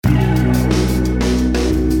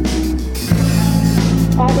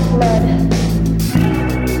blood,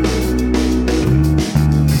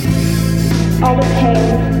 all the pain.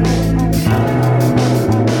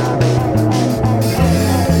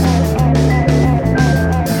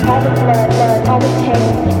 All the blood, all the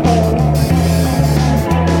pain.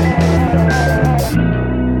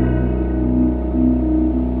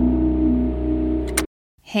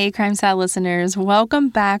 Hey, Crime Salad listeners. Welcome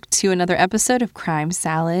back to another episode of Crime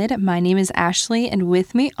Salad. My name is Ashley, and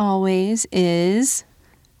with me always is...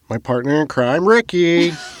 my partner in crime,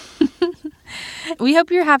 Ricky. We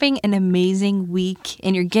hope you're having an amazing week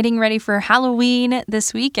and you're getting ready for Halloween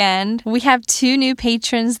this weekend. We have 2 new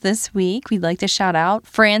patrons this week. We'd like to shout out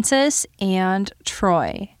Francis and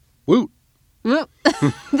Troy. Woo!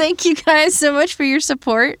 Thank you guys so much for your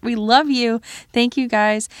support. We love you. Thank you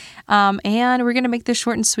guys. And we're going to make this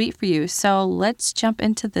short and sweet for you. So let's jump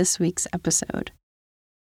into this week's episode.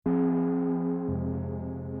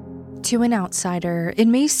 To an outsider, it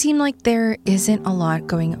may seem like there isn't a lot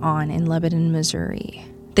going on in Lebanon, Missouri.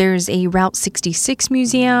 There's a Route 66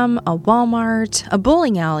 museum, a Walmart, a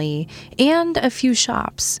bowling alley, and a few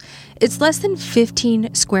shops. It's less than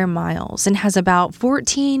 15 square miles and has about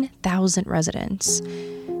 14,000 residents.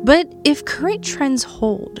 But if current trends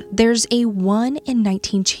hold, there's a 1 in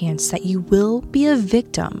 19 chance that you will be a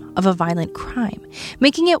victim of a violent crime,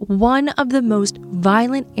 making it one of the most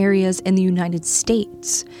violent areas in the United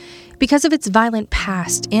States. Because of its violent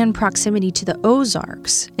past and proximity to the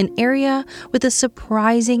Ozarks, an area with a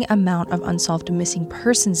surprising amount of unsolved missing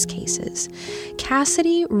persons cases,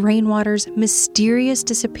 Cassidy Rainwater's mysterious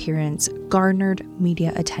disappearance garnered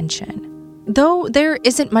media attention. Though there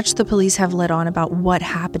isn't much the police have let on about what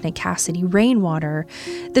happened to Cassidy Rainwater,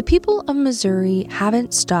 the people of Missouri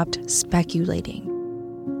haven't stopped speculating.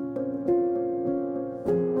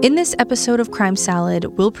 In this episode of Crime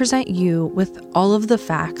Salad, we'll present you with all of the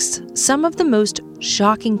facts, some of the most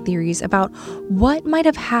shocking theories about what might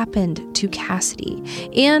have happened to Cassidy,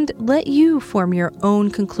 and let you form your own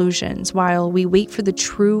conclusions while we wait for the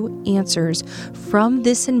true answers from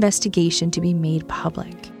this investigation to be made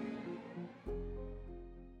public.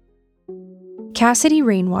 Cassidy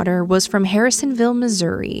Rainwater was from Harrisonville,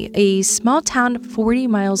 Missouri, a small town 40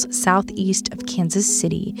 miles southeast of Kansas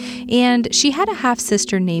City, and she had a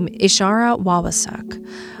half-sister named Ishara Wawasuk.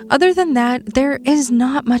 Other than that, there is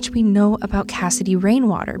not much we know about Cassidy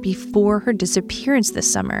Rainwater before her disappearance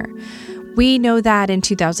this summer. We know that in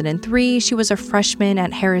 2003, she was a freshman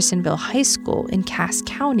at Harrisonville High School in Cass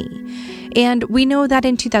County. And we know that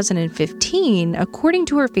in 2015, according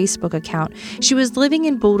to her Facebook account, she was living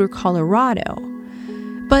in Boulder, Colorado.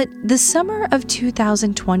 But the summer of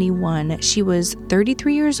 2021, she was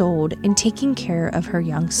 33 years old and taking care of her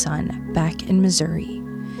young son back in Missouri.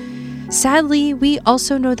 Sadly, we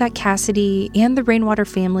also know that Cassidy and the Rainwater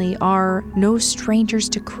family are no strangers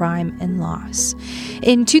to crime and loss.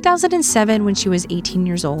 In 2007, when she was 18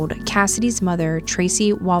 years old, Cassidy's mother,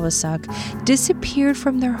 Tracy Wawasuk, disappeared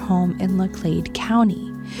from their home in Laclede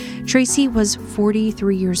County. Tracy was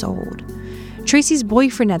 43 years old. Tracy's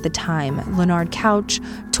boyfriend at the time, Leonard Couch,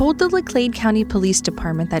 told the Laclede County Police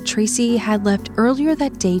Department that Tracy had left earlier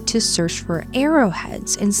that day to search for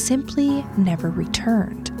arrowheads and simply never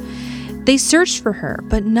returned. They searched for her,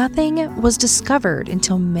 but nothing was discovered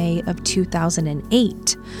until May of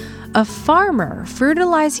 2008. A farmer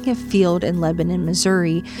fertilizing a field in Lebanon,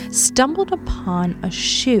 Missouri, stumbled upon a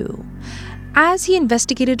shoe. As he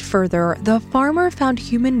investigated further, the farmer found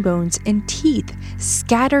human bones and teeth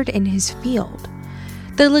scattered in his field.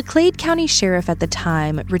 The Laclede County Sheriff at the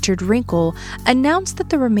time, Richard Wrinkle, announced that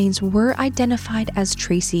the remains were identified as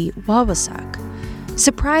Tracy Wawasuk.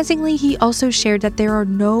 Surprisingly, he also shared that there are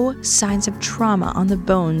no signs of trauma on the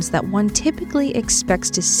bones that one typically expects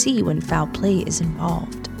to see when foul play is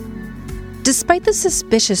involved. Despite the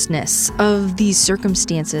suspiciousness of these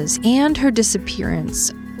circumstances and her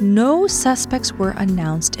disappearance, no suspects were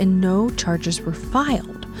announced and no charges were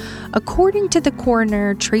filed. According to the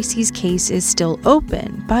coroner, Tracy's case is still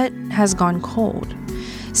open, but has gone cold.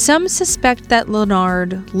 Some suspect that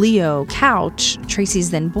Leonard Leo Couch,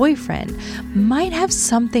 Tracy's then boyfriend, might have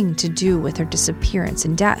something to do with her disappearance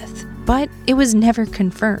and death, but it was never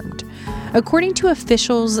confirmed. According to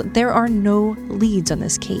officials, there are no leads on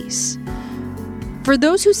this case. For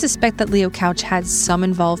those who suspect that Leo Couch had some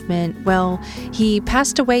involvement, well, he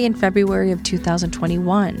passed away in February of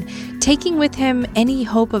 2021, taking with him any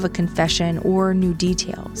hope of a confession or new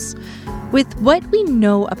details. With what we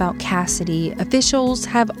know about Cassidy, officials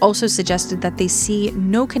have also suggested that they see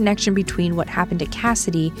no connection between what happened to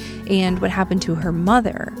Cassidy and what happened to her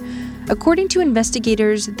mother. According to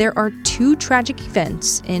investigators, there are 2 tragic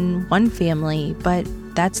events in one family, but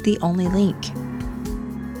that's the only link.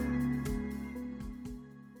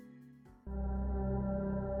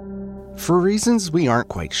 For reasons we aren't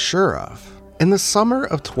quite sure of, in the summer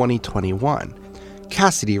of 2021,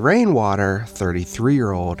 Cassidy Rainwater,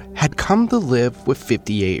 33-year-old, had come to live with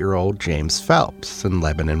 58-year-old James Phelps in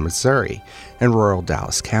Lebanon, Missouri, in rural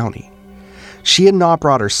Dallas County. She had not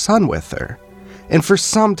brought her son with her, and for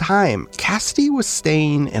some time, Cassidy was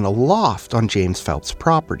staying in a loft on James Phelps'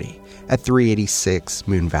 property at 386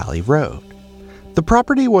 Moon Valley Road. The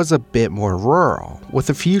property was a bit more rural, with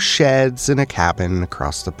a few sheds and a cabin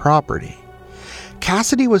across the property.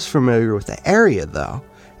 Cassidy was familiar with the area, though,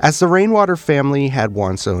 as the Rainwater family had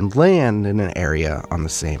once owned land in an area on the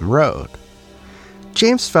same road.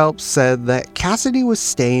 James Phelps said that Cassidy was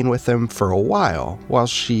staying with him for a while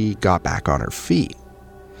she got back on her feet.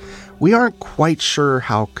 We aren't quite sure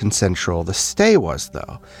how consensual the stay was,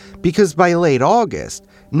 though, because by late August,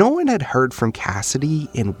 no one had heard from Cassidy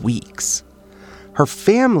in weeks. Her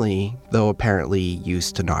family, though apparently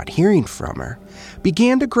used to not hearing from her,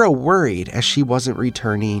 began to grow worried as she wasn't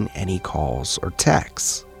returning any calls or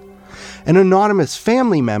texts. An anonymous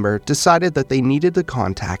family member decided that they needed to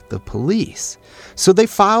contact the police, so they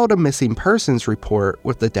filed a missing persons report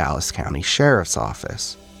with the Dallas County Sheriff's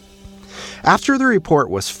Office. After the report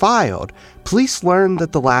was filed, police learned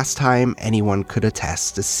that the last time anyone could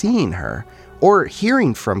attest to seeing her or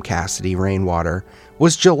hearing from Cassidy Rainwater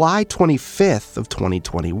was July 25th of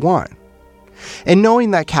 2021. And knowing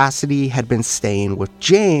that Cassidy had been staying with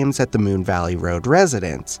James at the Moon Valley Road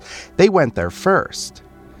residence, they went there first.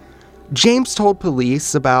 James told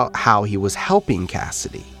police about how he was helping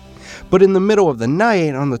Cassidy, but in the middle of the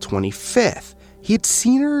night on the 25th, he had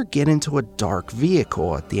seen her get into a dark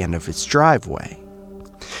vehicle at the end of its driveway.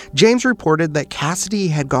 James reported that Cassidy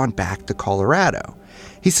had gone back to Colorado.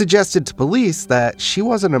 He suggested to police that she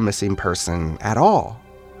wasn't a missing person at all.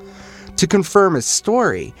 To confirm his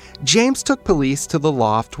story, James took police to the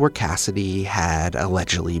loft where Cassidy had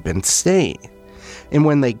allegedly been staying. And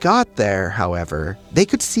when they got there, however, they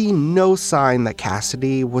could see no sign that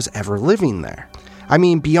Cassidy was ever living there. I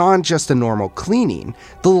mean, beyond just a normal cleaning,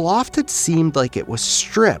 the loft had seemed like it was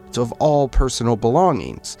stripped of all personal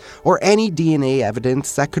belongings, or any DNA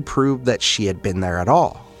evidence that could prove that she had been there at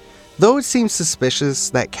all. Though it seems suspicious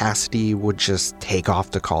that Cassidy would just take off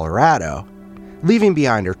to Colorado, leaving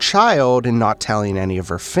behind her child and not telling any of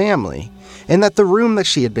her family, and that the room that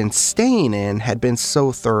she had been staying in had been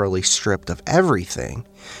so thoroughly stripped of everything,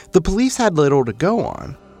 the police had little to go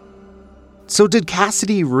on. So did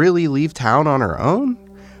Cassidy really leave town on her own?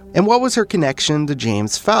 And what was her connection to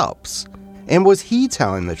James Phelps? And was he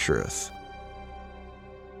telling the truth?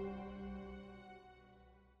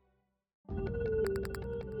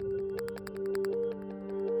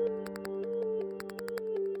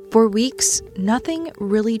 For weeks, nothing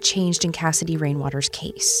really changed in Cassidy Rainwater's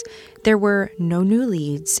case. There were no new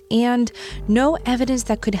leads and no evidence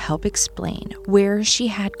that could help explain where she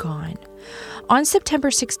had gone. On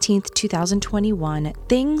September 16, 2021,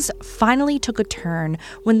 things finally took a turn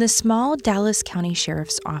when the small Dallas County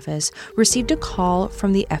Sheriff's Office received a call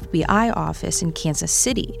from the FBI office in Kansas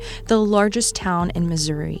City, the largest town in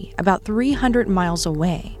Missouri, about 300 miles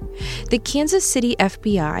away. The Kansas City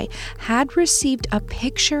FBI had received a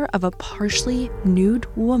picture of a partially nude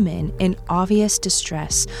woman in obvious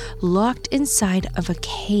distress, locked inside of a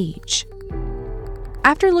cage.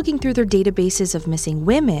 After looking through their databases of missing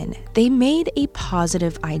women, they made a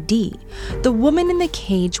positive ID. The woman in the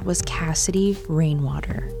cage was Cassidy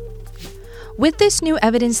Rainwater. With this new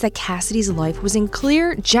evidence that Cassidy's life was in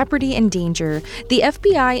clear jeopardy and danger, the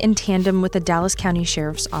FBI, in tandem with the Dallas County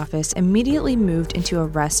Sheriff's Office, immediately moved in to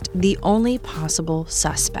arrest the only possible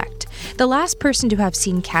suspect, the last person to have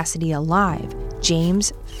seen Cassidy alive,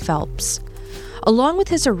 James Phelps. Along with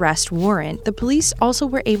his arrest warrant, the police also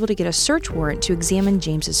were able to get a search warrant to examine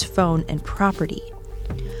James's phone and property.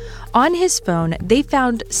 On his phone, they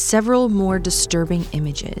found several more disturbing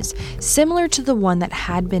images, similar to the one that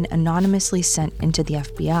had been anonymously sent into the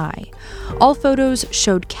FBI. All photos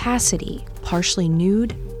showed Cassidy, partially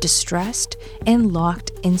nude, distressed, and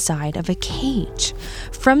locked inside of a cage.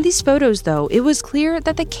 From these photos, though, it was clear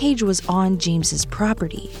that the cage was on James's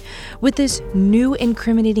property. With this new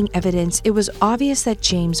incriminating evidence, it was obvious that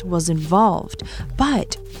James was involved.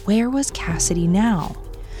 But where was Cassidy now?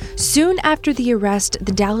 Soon after the arrest,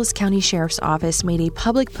 the Dallas County Sheriff's Office made a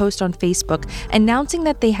public post on Facebook announcing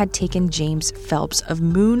that they had taken James Phelps of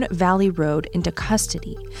Moon Valley Road into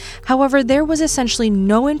custody. However, there was essentially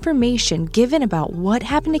no information given about what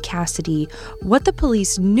happened to Cassidy, what the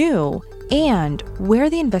police knew, and where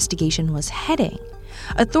the investigation was heading.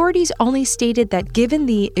 Authorities only stated that given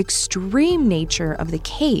the extreme nature of the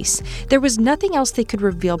case, there was nothing else they could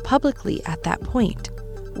reveal publicly at that point.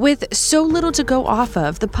 With so little to go off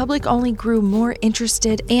of, the public only grew more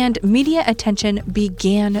interested and media attention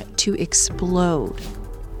began to explode.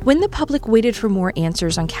 When the public waited for more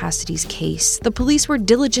answers on Cassidy's case, the police were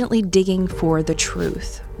diligently digging for the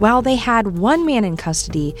truth. While they had one man in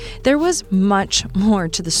custody, there was much more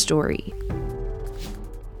to the story.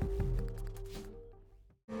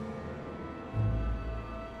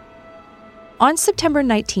 On September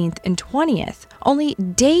 19th and 20th, only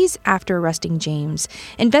days after arresting James,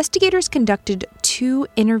 investigators conducted 2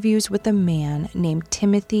 interviews with a man named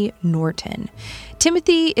Timothy Norton.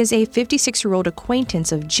 Timothy is a 56-year-old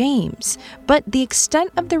acquaintance of James, but the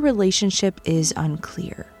extent of their relationship is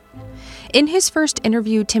unclear. In his first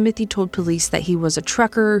interview, Timothy told police that he was a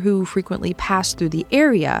trucker who frequently passed through the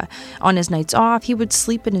area. On his nights off, he would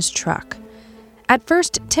sleep in his truck. At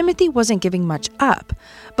first, Timothy wasn't giving much up,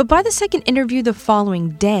 but by the second interview the following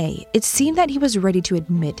day, it seemed that he was ready to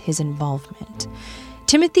admit his involvement.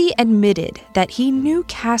 Timothy admitted that he knew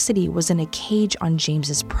Cassidy was in a cage on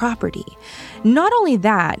James's property. Not only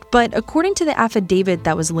that, but according to the affidavit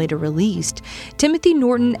that was later released, Timothy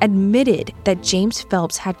Norton admitted that James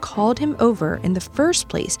Phelps had called him over in the first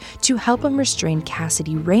place to help him restrain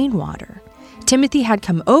Cassidy Rainwater. Timothy had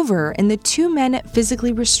come over and the 2 men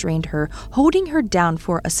physically restrained her, holding her down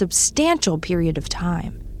for a substantial period of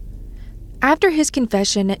time. After his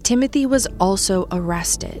confession, Timothy was also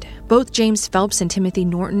arrested. Both James Phelps and Timothy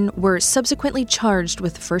Norton were subsequently charged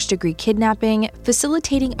with first-degree kidnapping,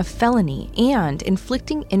 facilitating a felony, and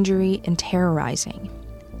inflicting injury and terrorizing.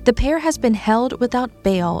 The pair has been held without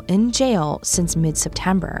bail in jail since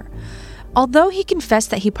mid-September. Although he confessed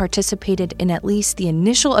that he participated in at least the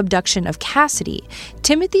initial abduction of Cassidy,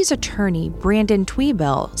 Timothy's attorney, Brandon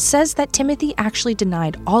Tweebell, says that Timothy actually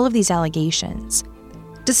denied all of these allegations.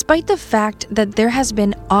 Despite the fact that there has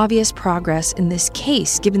been obvious progress in this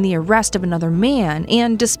case given the arrest of another man,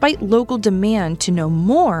 and despite local demand to know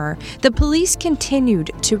more, the police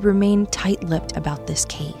continued to remain tight-lipped about this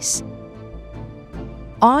case.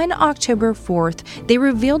 On October 4th, they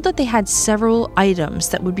revealed that they had several items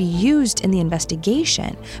that would be used in the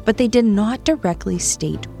investigation, but they did not directly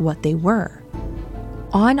state what they were.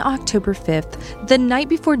 On October 5th, the night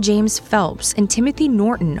before James Phelps and Timothy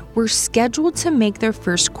Norton were scheduled to make their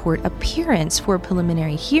first court appearance for a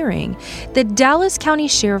preliminary hearing, the Dallas County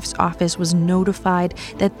Sheriff's Office was notified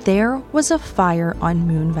that there was a fire on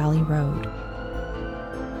Moon Valley Road.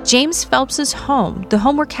 James Phelps's home, the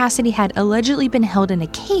home where Cassidy had allegedly been held in a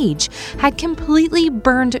cage, had completely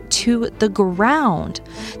burned to the ground.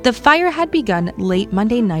 The fire had begun late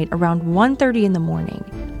Monday night around 1:30 in the morning.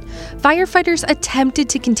 Firefighters attempted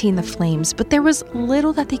to contain the flames, but there was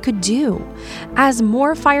little that they could do. As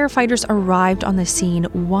more firefighters arrived on the scene,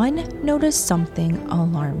 one noticed something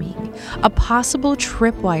alarming. A possible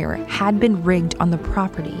tripwire had been rigged on the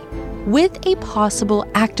property. With a possible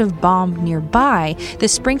active bomb nearby, the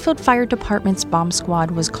Springfield Fire Department's bomb squad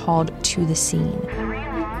was called to the scene.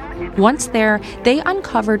 Once there, they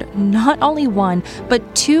uncovered not only 1,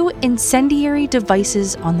 but 2 incendiary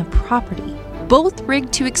devices on the property, both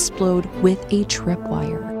rigged to explode with a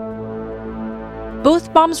tripwire.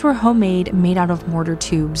 Both bombs were homemade, made out of mortar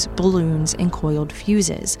tubes, balloons, and coiled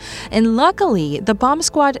fuses. And luckily, the bomb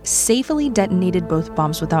squad safely detonated both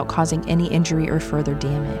bombs without causing any injury or further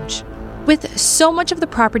damage. With so much of the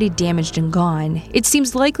property damaged and gone, it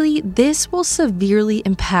seems likely this will severely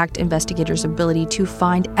impact investigators' ability to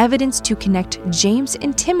find evidence to connect James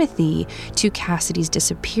and Timothy to Cassidy's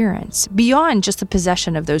disappearance, beyond just the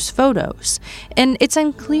possession of those photos. And it's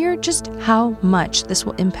unclear just how much this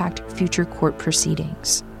will impact future court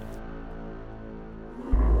proceedings.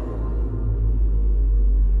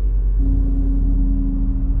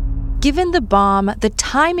 Given the bomb, the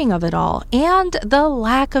timing of it all, and the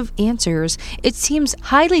lack of answers, it seems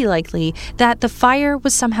highly likely that the fire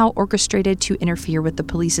was somehow orchestrated to interfere with the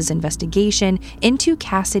police's investigation into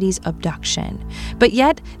Cassidy's abduction. But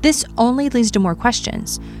yet, this only leads to more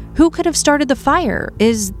questions. Who could have started the fire?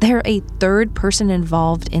 Is there a third person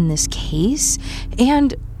involved in this case?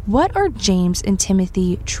 And what are James and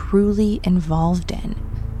Timothy truly involved in?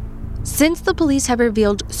 Since the police have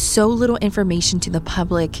revealed so little information to the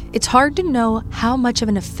public, it's hard to know how much of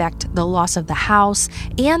an effect the loss of the house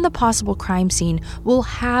and the possible crime scene will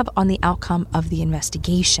have on the outcome of the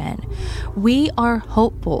investigation. We are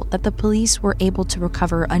hopeful that the police were able to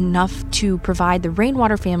recover enough to provide the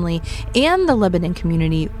Rainwater family and the Lebanon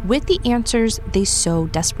community with the answers they so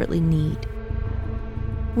desperately need.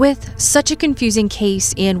 With such a confusing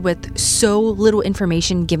case and with so little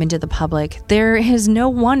information given to the public, there is no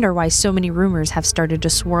wonder why so many rumors have started to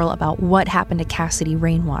swirl about what happened to Cassidy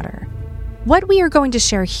Rainwater. What we are going to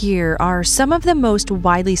share here are some of the most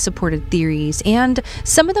widely supported theories and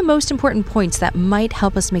some of the most important points that might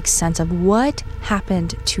help us make sense of what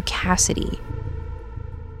happened to Cassidy.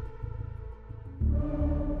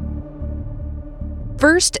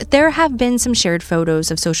 First, there have been some shared photos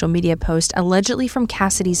of social media posts allegedly from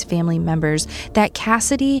Cassidy's family members that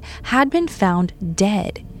Cassidy had been found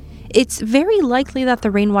dead. It's very likely that the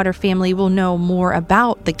Rainwater family will know more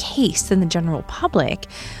about the case than the general public,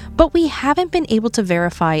 but we haven't been able to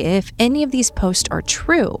verify if any of these posts are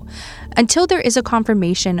true. Until there is a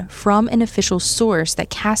confirmation from an official source that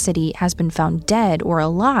Cassidy has been found dead or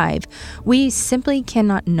alive, we simply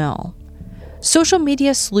cannot know. Social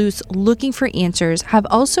media sleuths looking for answers have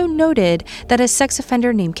also noted that a sex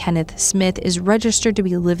offender named Kenneth Smith is registered to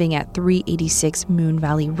be living at 386 Moon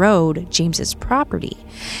Valley Road, James's property.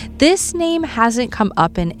 This name hasn't come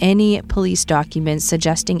up in any police documents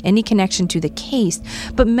suggesting any connection to the case,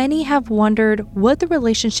 but many have wondered what the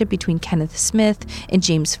relationship between Kenneth Smith and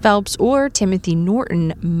James Phelps or Timothy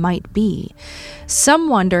Norton might be. Some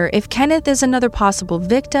wonder if Kenneth is another possible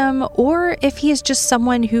victim or if he is just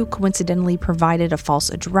someone who coincidentally provided a false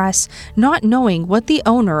address, not knowing what the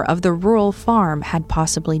owner of the rural farm had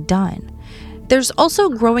possibly done. There's also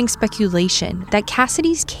growing speculation that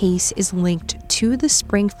Cassidy's case is linked to the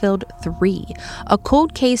Springfield 3, a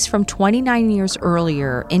cold case from 29 years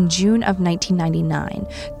earlier in June of 1999.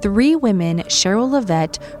 3 women, Cheryl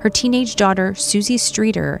Levette, her teenage daughter Susie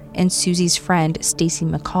Streeter, and Susie's friend Stacy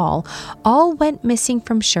McCall, all went missing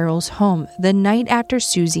from Cheryl's home the night after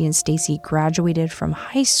Susie and Stacy graduated from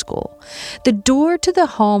high school. The door to the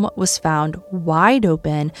home was found wide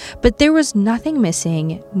open, but there was nothing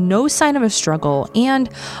missing, no sign of a struggle, and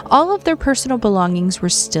all of their personal belongings were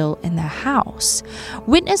still in the house.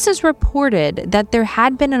 Witnesses reported that there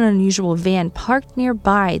had been an unusual van parked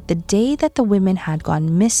nearby the day that the women had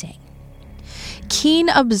gone missing. Keen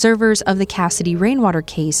observers of the Cassidy Rainwater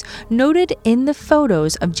case noted in the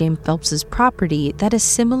photos of James Phelps' property that a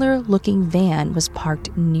similar-looking van was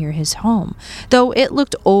parked near his home, though it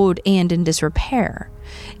looked old and in disrepair.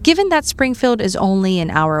 Given that Springfield is only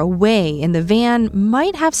an hour away and the van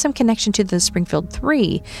might have some connection to the Springfield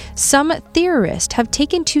 3, some theorists have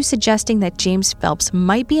taken to suggesting that James Phelps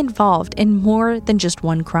might be involved in more than just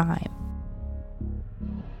one crime.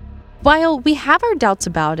 While we have our doubts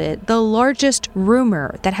about it, the largest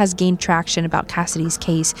rumor that has gained traction about Cassidy's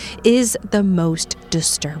case is the most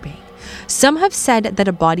disturbing. Some have said that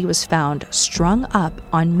a body was found strung up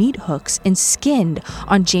on meat hooks and skinned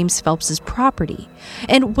on James Phelps' property.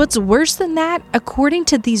 And what's worse than that, according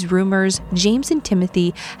to these rumors, James and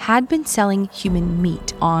Timothy had been selling human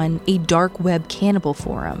meat on a dark web cannibal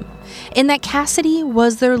forum, and that Cassidy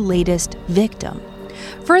was their latest victim.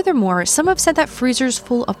 Furthermore, some have said that freezers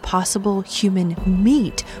full of possible human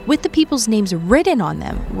meat with the people's names written on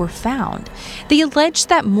them were found. They allege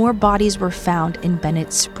that more bodies were found in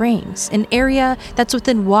Bennett Springs, an area that's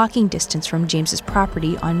within walking distance from James's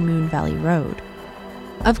property on Moon Valley Road.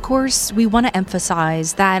 Of course, we want to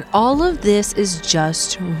emphasize that all of this is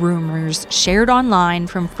just rumors shared online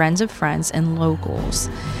from friends of friends and locals.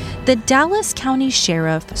 The Dallas County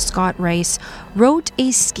Sheriff, Scott Rice, wrote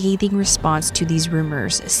a scathing response to these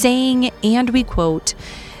rumors, saying, and we quote,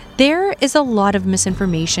 "There is a lot of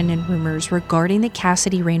misinformation and rumors regarding the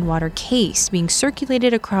Cassidy Rainwater case being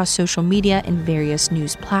circulated across social media and various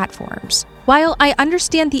news platforms. While I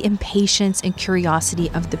understand the impatience and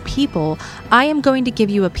curiosity of the people, I am going to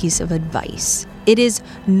give you a piece of advice. It is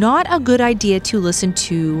not a good idea to listen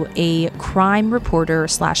to a crime reporter /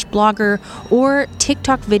 blogger or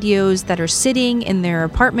TikTok videos that are sitting in their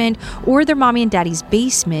apartment or their mommy and daddy's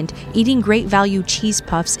basement eating great value cheese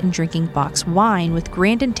puffs and drinking box wine with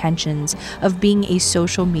grand intentions of being a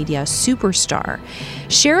social media superstar."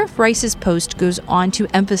 Sheriff Rice's post goes on to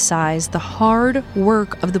emphasize the hard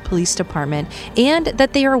work of the police department and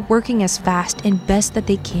that they are working as fast and best that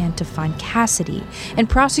they can to find Cassidy and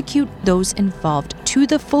prosecute those involved to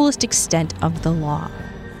the fullest extent of the law.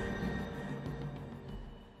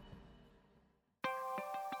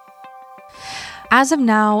 As of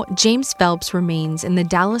now, James Phelps remains in the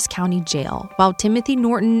Dallas County Jail, while Timothy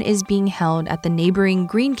Norton is being held at the neighboring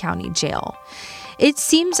Greene County Jail. It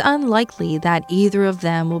seems unlikely that either of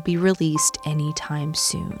them will be released anytime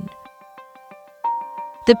soon.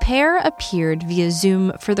 The pair appeared via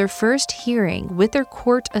Zoom for their first hearing with their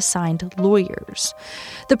court-assigned lawyers.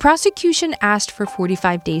 The prosecution asked for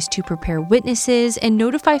 45 days to prepare witnesses and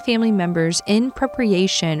notify family members in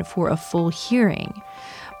preparation for a full hearing.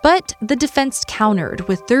 But the defense countered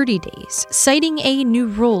with 30 days, citing a new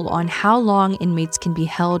rule on how long inmates can be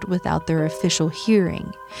held without their official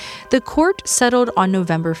hearing. The court settled on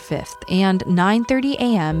November 5th and 9:30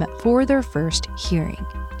 a.m. for their first hearing.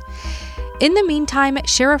 In the meantime,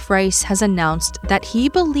 Sheriff Rice has announced that he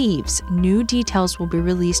believes new details will be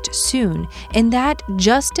released soon and that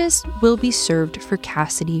justice will be served for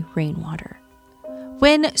Cassidy Rainwater.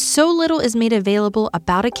 When so little is made available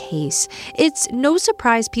about a case, it's no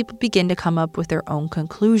surprise people begin to come up with their own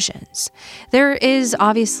conclusions. There is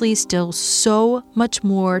obviously still so much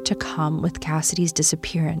more to come with Cassidy's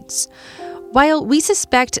disappearance. While we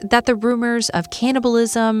suspect that the rumors of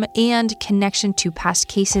cannibalism and connection to past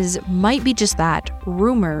cases might be just that,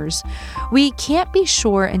 rumors, we can't be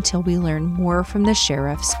sure until we learn more from the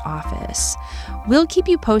sheriff's office. We'll keep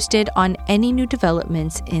you posted on any new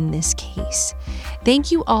developments in this case.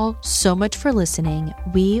 Thank you all so much for listening.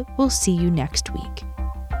 We will see you next week.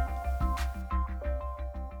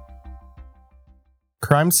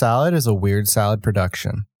 Crime Salad is a Weird Salad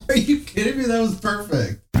production. Are you kidding me? That was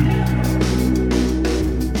perfect.